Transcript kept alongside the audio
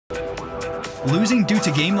Losing due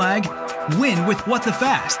to game lag? Win with What the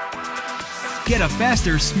Fast. Get a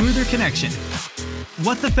faster, smoother connection.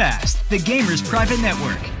 What the Fast, the gamer's private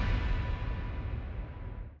network.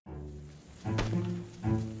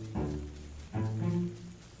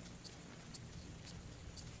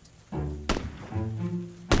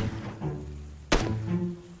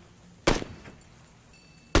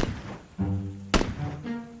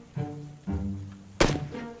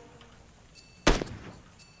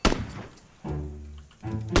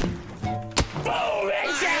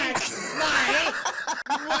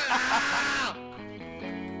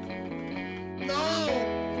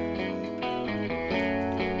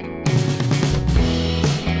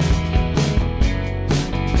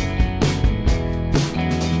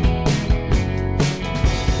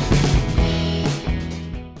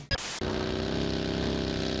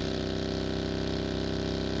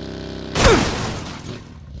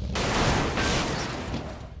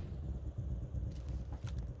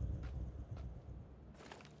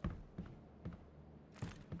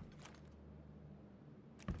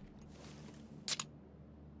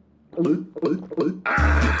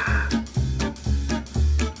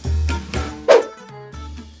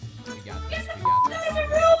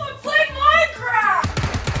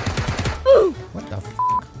 What the f?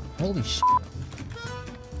 Holy sh!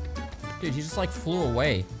 Dude, he just like flew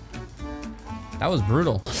away. That was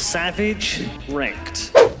brutal. Savage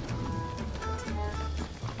ranked. Oh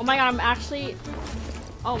my god, I'm actually...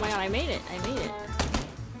 Oh my god, I made it. I made it.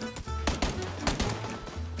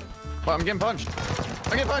 Well, I'm getting punched.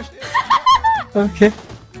 I'm getting punched. Okay.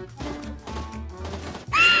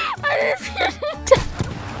 I just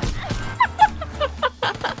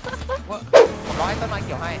What? ร้อยต้นไม้เ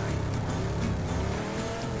กี่ยวให้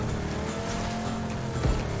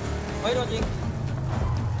เฮ้ยโดนยิง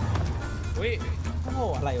อุ้ย โอ้โห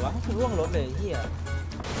อะไรวะร่วงรถเลยเฮีย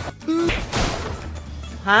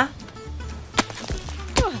ฮะ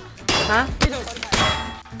ฮะ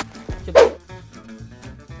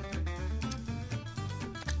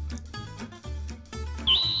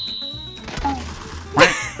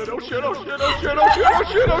Oh shit, oh shit, oh shit, oh shit, oh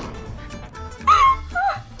shit, oh shit.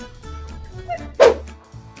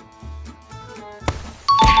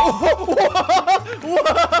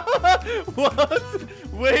 What?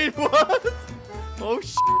 Wait, what? Oh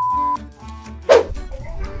shit.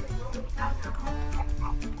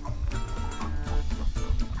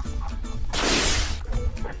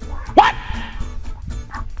 What?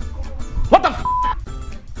 What the f?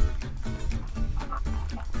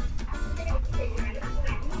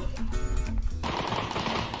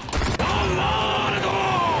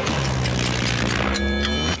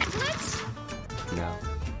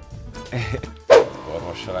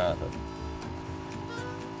 Orvossal látod?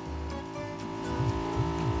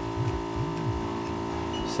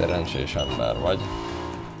 Szerencsés ember vagy.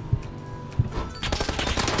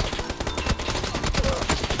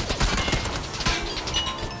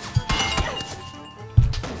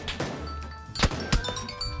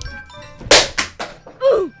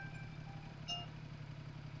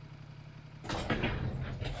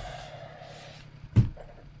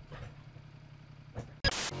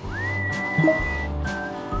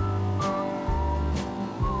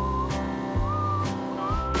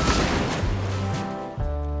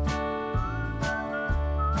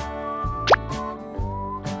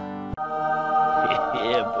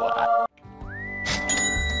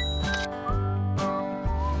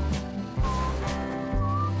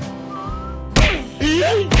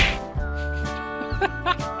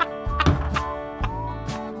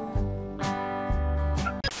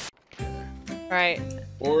 Right.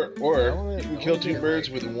 Or you can kill two birds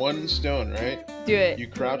with one stone, right? Do it. You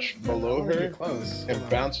crouch below her and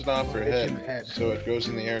bounce it off her head, so it goes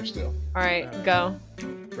in the air still. Alright, go.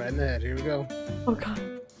 Right in the head. Here we go. Oh god.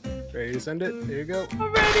 Ready to send it? Here you go.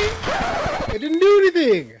 I'm ready. It didn't do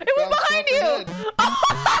anything. It was behind you.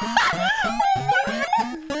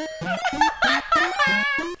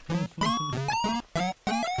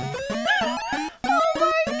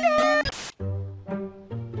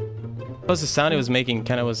 Plus the sound it was making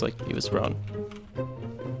kind of was like he was thrown.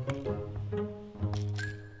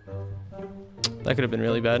 That could have been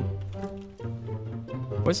really bad.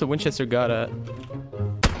 Where's the Winchester god at?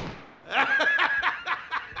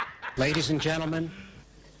 Ladies and gentlemen,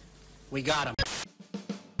 we got him.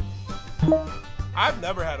 I've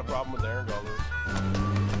never had a problem with Aaron Golders.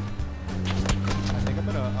 I think I'm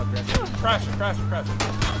gonna aggressive. Crash it, crash it, crash it.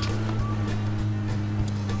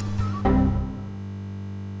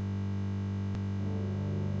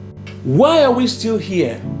 Why are we still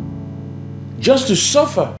here? Just to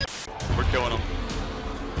suffer? We're killing him.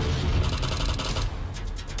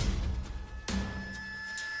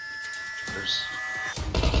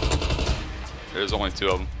 There's only 2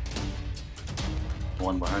 of them.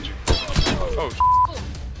 One behind you. Oh,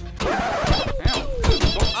 damn.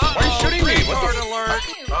 Why are you shooting me? Retard alert!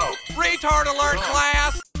 Oh. Retard alert,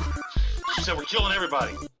 class! She said we're killing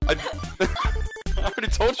everybody. I already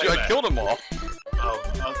told you I killed them all. Oh,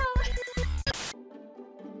 okay.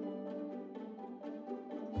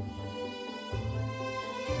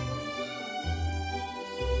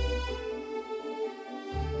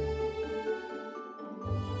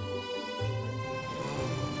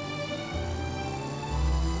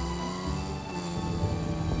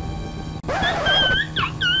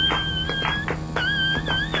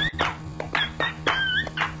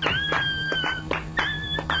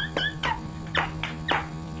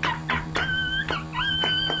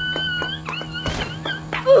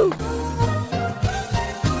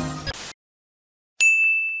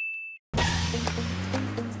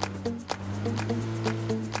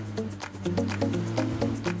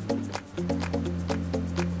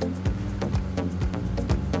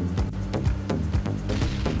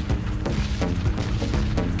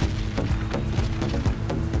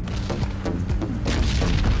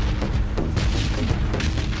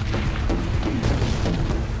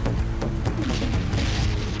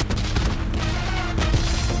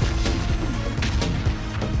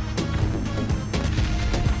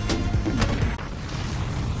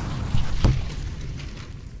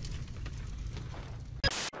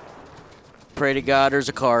 Pray to God there's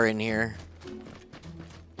a car in here.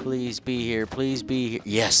 Please be here. Please be here.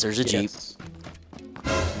 Yes, there's a Jeep.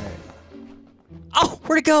 Oh,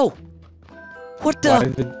 where'd it go? What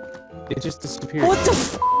the? It just disappeared. What the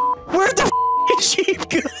f? Where'd the Jeep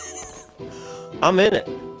go? I'm in it.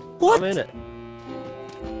 What? I'm in it.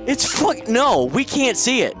 It's fuck. No, we can't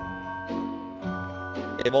see it.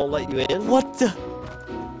 It won't let you in? What the?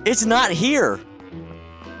 It's not here.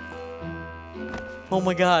 Oh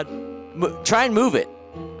my God. Try and move it.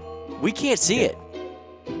 We can't see it.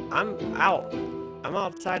 I'm out. I'm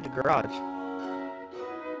outside the garage.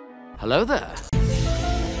 Hello there.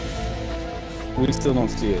 We still don't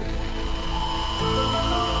see it.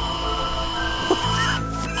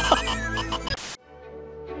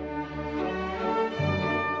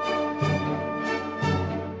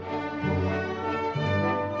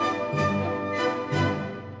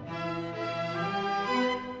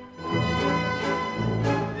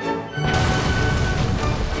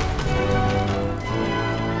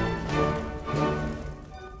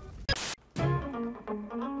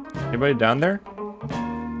 Anybody down there?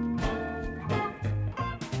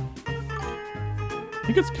 I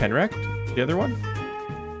think it's Kenrect, the other one.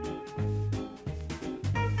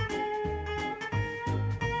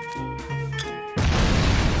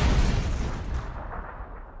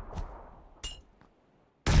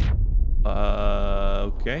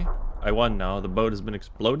 Okay. I won now. The boat has been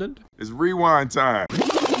exploded. It's rewind time.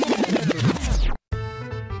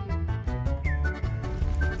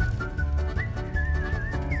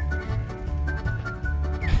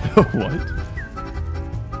 What?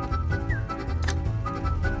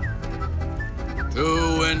 To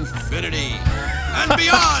infinity and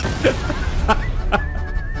beyond!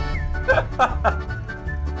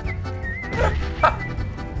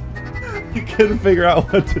 You couldn't figure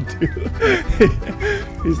out what to do.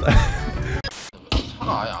 He's like...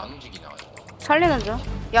 차가 아예 안 움직이냐. 살리는 중.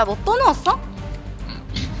 야, 너 또 넣었어?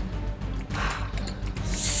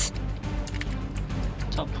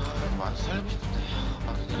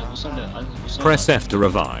 Press F to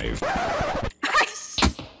revive.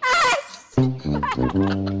 You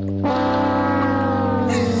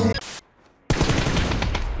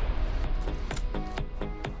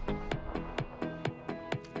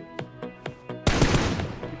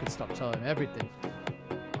can stop telling him everything.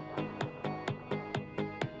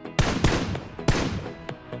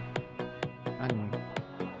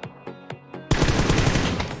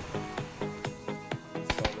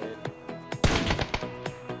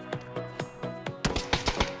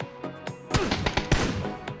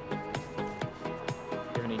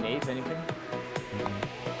 Anything?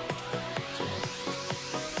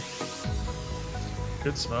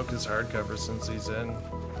 Could smoke his hardcover since he's in.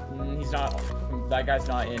 He's not. That guy's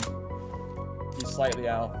not in. He's slightly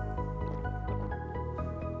out.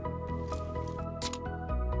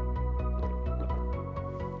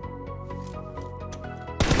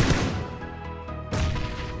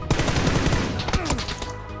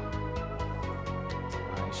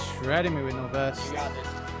 Shredding me with no vest. You got this.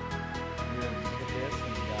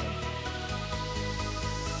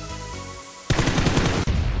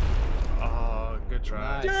 Good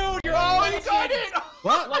try. Dude, you're all inside it!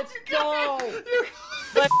 What? Let's go!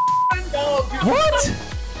 Let's go, dude! What?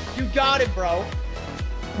 You got him, bro.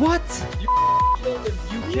 What? You killed him.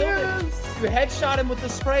 You killed him. You headshot him with the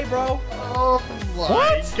spray, bro. Oh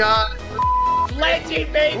my god.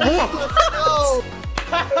 Legend, baby. Let's go.